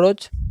লিখব খরচ,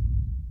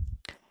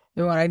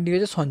 এবং আরেকদিকে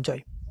হচ্ছে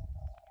সঞ্চয়,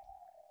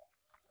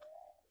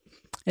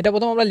 এটা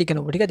প্রথম আমরা লিখে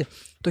নেবো। ঠিক আছে,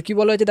 তো কি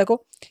বলা হয়েছে দেখো,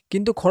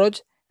 কিন্তু খরচ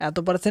এত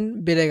 %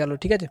 বেড়ে গেল।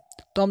 ঠিক আছে,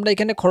 তো আমরা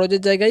এখানে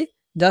খরচের জায়গায়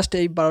জাস্ট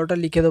এই 12টা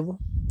লিখে দেবো,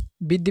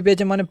 বৃদ্ধি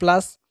পেয়েছে মানে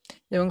প্লাস,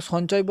 এবং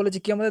সঞ্চয় বলেছে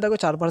কি আমাদের দেখো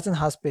 4%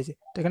 হ্রাস পেয়েছে,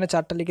 তো এখানে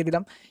 4টা লিখে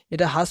দিলাম,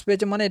 এটা হ্রাস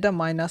পেয়েছে মানে এটা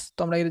মাইনাস, তো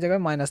আমরা এর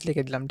জায়গায় মাইনাস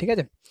লিখে দিলাম। ঠিক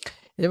আছে,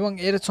 এবং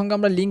এর সঙ্গে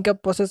আমরা লিঙ্ক আপ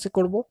প্রসেস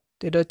করব,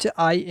 তো এটা হচ্ছে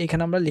আই,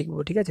 এখানে আমরা লিখবো।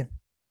 ঠিক আছে,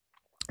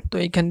 তো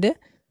এইখান দিয়ে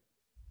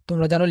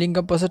তোমরা জানো লিঙ্ক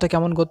আপ প্রসেসটা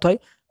কেমন করতে হয়।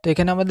 তো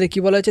এখানে আমাদের কি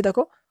বলা হয়েছে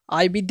দেখো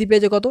আয় বৃদ্ধি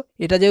পেয়েছে কত,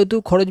 এটা যেহেতু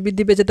খরচ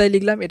বৃদ্ধি পেয়েছে তাই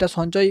লিখলাম, এটা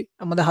সঞ্চয়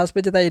আমাদের হ্রাস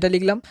পেয়েছে তাই এটা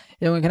লিখলাম,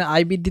 এবং এখানে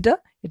আয় বৃদ্ধিটা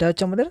এটা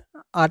হচ্ছে আমাদের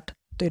 8,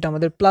 তো এটা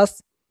আমাদের প্লাস,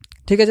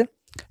 ঠিক আছে।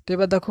 তো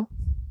এবার দেখো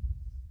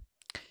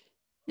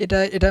এটা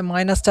এটা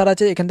 -4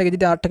 আছে, এখান থেকে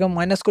যদি 8 টাকা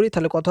মাইনাস করি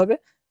তাহলে কত হবে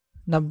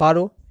না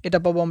 12, এটা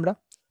পাবো আমরা,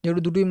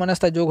 যেহেতু দুটোই মাইনাস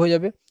তাই যোগ হয়ে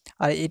যাবে।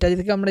 আর এটা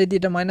থেকে আমরা যদি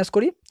এটা মাইনাস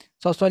করি,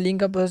 সবসময় লিঙ্ক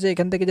আপ প্রসেসে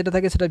এখান থেকে যেটা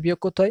থাকে সেটা বিয়োগ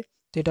করতে হয়,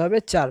 তো এটা হবে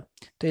 4।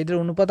 তো এদের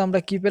অনুপাত আমরা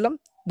কি পেলাম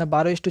না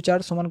 12:4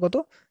 সমান কত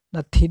না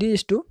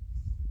 3:1,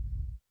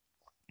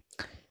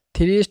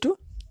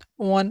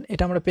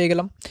 এটা আমরা পেয়ে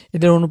গেলাম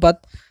এদের অনুপাত।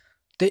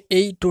 তো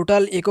এই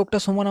টোটাল এককটা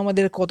সমান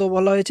আমাদের কত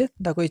বলা হয়েছে,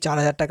 দেখো এই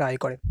 4,000 টাকা আয়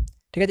করে,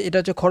 ঠিক আছে। এটা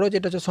হচ্ছে খরচ,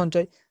 এটা হচ্ছে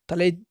সঞ্চয়।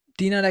 তাহলে এই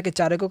 3 আর 1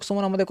 4 একক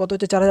সমান আমাদের কত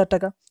হচ্ছে 4,000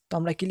 টাকা। তো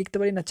আমরা কি লিখতে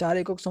পারি না 4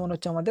 একক সমান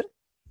হচ্ছে আমাদের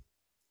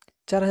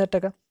 4,000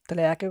 টাকা।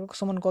 তাহলে 1 একক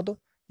সমান কত,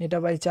 এটা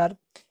বাই 4।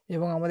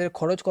 এবং আমাদের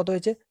খরচ কত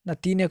হয়েছে না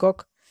 3 একক,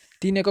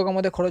 3 একক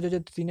আমাদের খরচ হচ্ছে,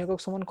 3 একক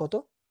সমান কত,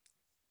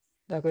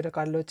 দেখো এটা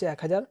কাটলে হচ্ছে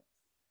 1,000,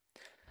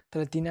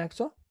 তাহলে 3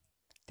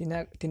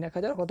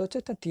 1,000 কত হচ্ছে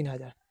তা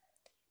 3,000,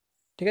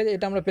 ঠিক আছে।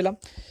 এটা আমরা পেলাম।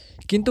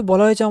 কিন্তু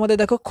বলা হয়েছে আমাদের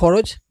দেখো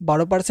খরচ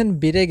 12%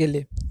 বেড়ে গেলে,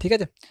 ঠিক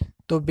আছে।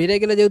 তো বেড়ে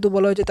গেলে যেহেতু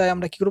বলা হয়েছে তাই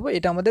আমরা কি করবো,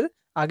 এটা আমাদের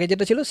আগে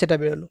যেটা ছিল সেটা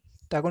বেরোলো।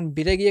 তো এখন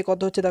বেড়ে গিয়ে কত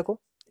হচ্ছে দেখো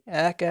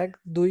 1 1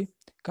 2,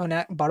 কারণ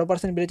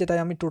 12% বেড়েছে তাই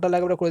আমি টোটাল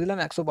একবার করে দিলাম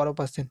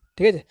 112%,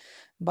 ঠিক আছে,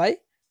 বাই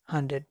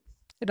 100,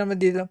 এটা আমরা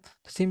দিয়ে দিলাম।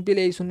 সিম্পল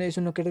এই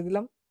শূন্য কেটে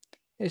দিলাম,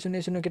 এই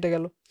শূন্য কেটে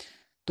গেল।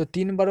 তো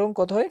 3 বারং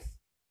কত হয়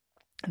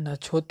না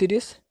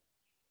 36,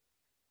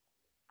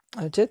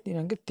 হচ্ছে 3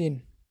 অঙ্কে 3,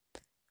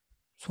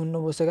 শূন্য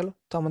বসে গেল।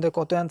 তো আমাদের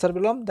কত অ্যান্সার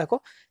পেলাম দেখো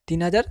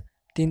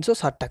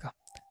 3,360 টাকা।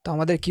 তো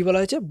আমাদের কি বলা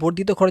হয়েছে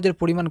বর্ধিত খরচের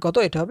পরিমাণ কত,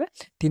 এটা হবে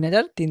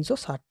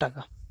 3,360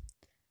 টাকা,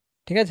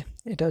 ঠিক আছে।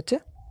 এটা হচ্ছে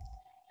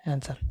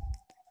অ্যান্সার।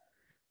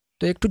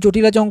 তো একটু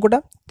জটিল আছে অঙ্কটা,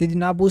 যদি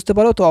না বুঝতে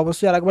পারো তো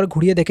অবশ্যই আরেকবার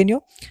ঘুরিয়ে দেখে নিও,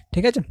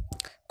 ঠিক আছে।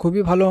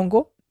 খুবই ভালো অঙ্ক।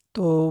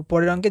 তো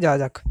পরের অঙ্কে যাওয়া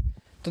যাক।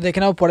 তো দেখে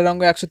নাও পরের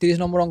অঙ্ক 130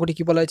 নম্বর অঙ্কটি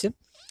কী বলা হয়েছে,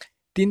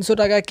 300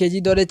 টাকা কেজি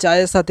দরে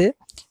চায়ের সাথে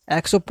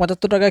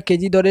 175 টাকা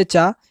কেজি দরে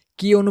চা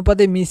কি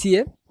অনুপাতে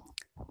মিশিয়ে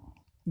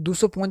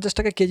 250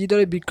 টাকা কেজি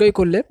দরে বিক্রয়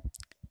করলে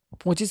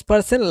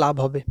 25% লাভ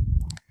হবে।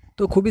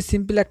 তো খুবই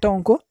সিম্পল একটা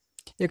অঙ্ক,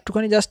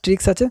 একটুখানি জাস্ট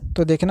ট্রিক্স আছে,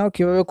 তো দেখে নাও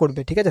কীভাবে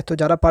করবে, ঠিক আছে। তো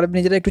যারা পারবে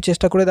নিজেরা একটু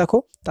চেষ্টা করে দেখো,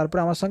 তারপরে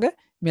আমার সঙ্গে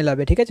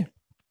মেলাবে, ঠিক আছে।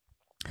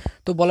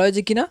 তো বলা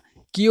হয়েছে কিনা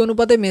কি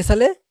অনুপাতে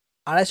মেশালে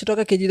 250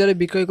 টাকা কেজি দরে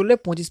বিক্রয় করলে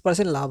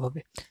 25% লাভ হবে।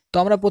 তো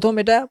আমরা প্রথম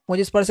এটা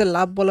 25%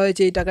 লাভ বলা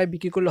হয়েছে এই টাকায়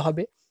বিক্রি করলে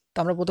হবে, তো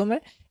আমরা প্রথমে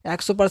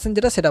 100%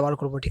 যেটা সেটা বার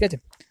করবো, ঠিক আছে।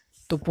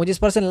 তো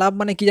 25% লাভ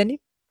মানে কি জানি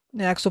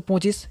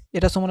 125,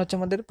 এটা সমান হচ্ছে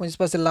আমাদের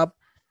 25% লাভ,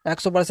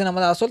 100%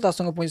 আমাদের আসল তার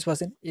সঙ্গে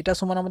 25%, এটা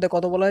সমান আমাদের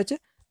কত বলা হয়েছে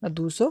না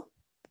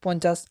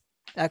 250,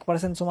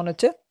 1% সমান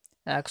হচ্ছে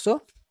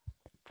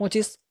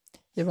 125,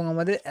 এবং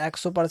আমাদের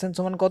 100%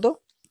 সমান কত,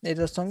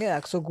 এটার সঙ্গে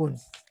 100 গুণ।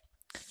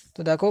 তো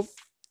দেখো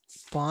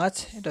 5,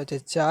 এটা হচ্ছে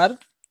 4,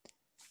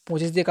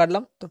 25 দিয়ে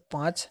কাটলাম, তো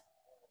 5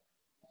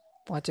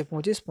 5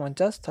 25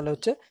 50, তাহলে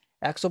হচ্ছে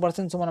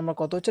 100% সমান আমার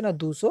কত হচ্ছে না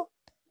 200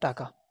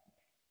 টাকা,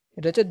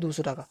 এটা হচ্ছে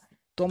 200 টাকা।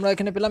 তো আমরা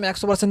এখানে পেলাম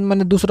 100%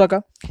 মানে 200 টাকা।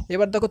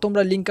 এবার দেখো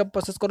তোমরা লিঙ্ক আপ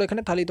প্রসেস করো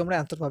এখানে, তাহলেই তোমরা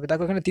অ্যান্সার পাবে।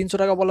 দেখো এখানে 300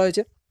 টাকা বলা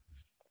হয়েছে,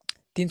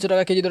 300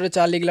 টাকা কেজি ধরে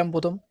চা লিখলাম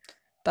প্রথম,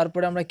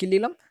 তারপরে আমরা কি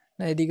লিখলাম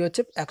না এদিকে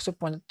হচ্ছে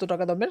 175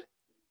 টাকা দামের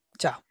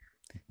চা,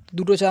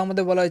 দুটো চা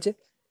আমাদের বলা হয়েছে।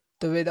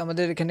 তবে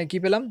আমাদের এখানে কি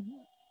পেলাম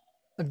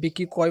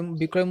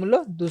বিক্রয় মূল্য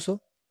 200।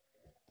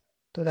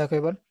 তো দেখো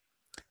এবার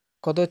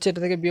কত হচ্ছে, এটা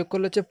থেকে বিয়োগ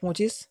করলে হচ্ছে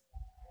 25,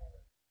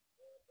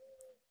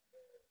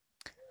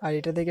 আর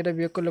এটা থেকে এটা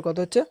বিয়োগ করলে কত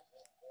হচ্ছে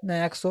না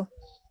 100।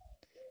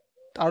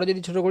 আরও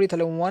যদি ছোটো করি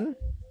তাহলে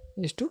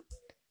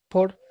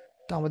 1:4।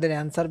 তো আমাদের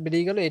অ্যান্সার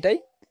বেরিয়ে গেল এটাই,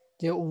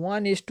 যে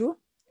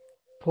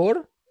 1:4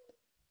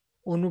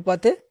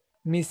 অনুপাতে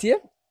মিশিয়ে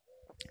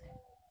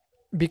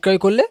বিক্রয়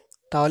করলে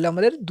তাহলে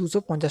আমাদের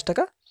 250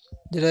 টাকা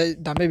যেটা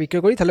দামে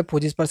বিক্রয় করি তাহলে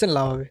 25%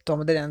 লাভ হবে। তো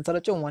আমাদের অ্যান্সার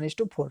হচ্ছে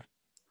 1:4,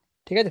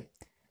 ঠিক আছে।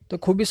 তো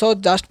খুবই সহজ,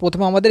 জাস্ট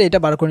প্রথমে আমাদের এটা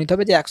বার করে নিতে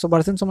হবে যে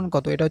 100% সমান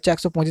কত, এটা হচ্ছে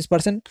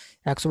 125%,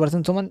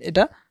 100% সমান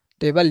এটা।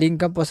 তো এবার লিঙ্ক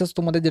আপ প্রসেস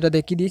তোমাদের যেটা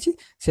দেখিয়ে দিয়েছি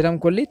সেরকম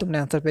করলেই তোমরা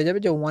অ্যান্সার পেয়ে যাবে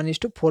যে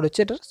 1:4 হচ্ছে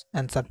এটার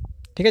অ্যান্সার,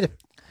 ঠিক আছে।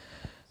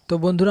 তো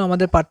বন্ধুরা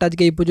আমাদের পার্টটা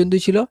আজকে এই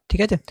পর্যন্তই ছিল,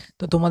 ঠিক আছে।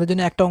 তো তোমাদের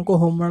জন্য একটা অঙ্ক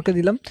হোমওয়ার্কে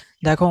দিলাম,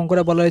 দেখো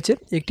অঙ্কটা বলা হয়েছে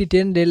একটি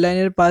ট্রেন রেল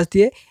লাইনের পাশ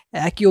দিয়ে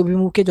একই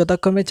অভিমুখে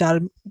যথাক্রমে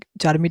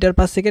 4 মিটার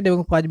পার সেকেন্ড এবং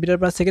 5 মিটার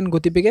পার সেকেন্ড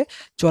গতিবেগে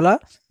চলা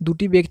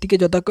দুটি ব্যক্তিকে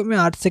যথাক্রমে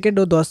 8 সেকেন্ড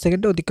ও 10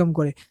 সেকেন্ডে অতিক্রম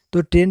করে, তো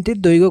ট্রেনটির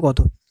দৈর্ঘ্য কত।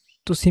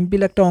 তো সিম্পল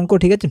একটা অঙ্ক,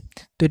 ঠিক আছে।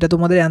 তো এটা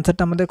তোমাদের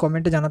অ্যান্সারটা আমাদের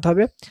কমেন্টে জানাতে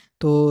হবে।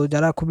 তো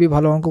যারা খুবই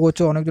ভালো অঙ্ক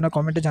করছো, অনেকজনা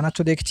কমেন্টে জানাচ্ছ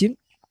দেখছি,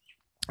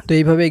 তো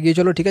এইভাবে এগিয়ে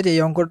চলো, ঠিক আছে। এই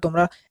অঙ্কর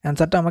তোমরা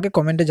অ্যান্সারটা আমাকে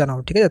কমেন্টে জানাও,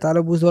 ঠিক আছে, তাহলে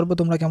বুঝতে পারবো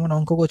তোমরা কেমন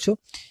অঙ্ক করছো।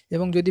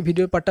 এবং যদি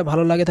ভিডিওর পার্টটা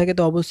ভালো লাগে থাকে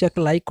তো অবশ্যই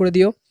একটা লাইক করে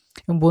দিও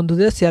এবং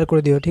বন্ধুদের শেয়ার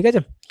করে দিও, ঠিক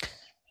আছে।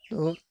 তো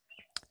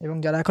এবং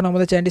যারা এখন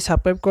আমাদের চ্যানেলটি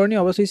সাবস্ক্রাইব করেনি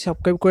অবশ্যই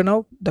সাবস্ক্রাইব করে নাও,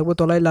 দেখবো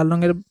তলায় লাল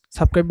রঙের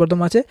সাবস্ক্রাইব বাটন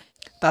আছে,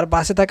 তার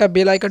পাশে থাকা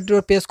বেল আইকনটিও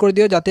প্রেস করে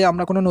দিও যাতে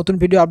আমরা কোনো নতুন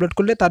ভিডিও আপলোড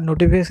করলে তার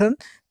নোটিফিকেশান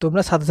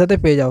তোমরা সাথে সাথে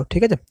পেয়ে যাও,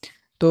 ঠিক আছে।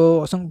 তো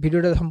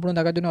ভিডিওটা সম্পূর্ণ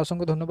দেখার জন্য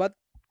অসংখ্য ধন্যবাদ।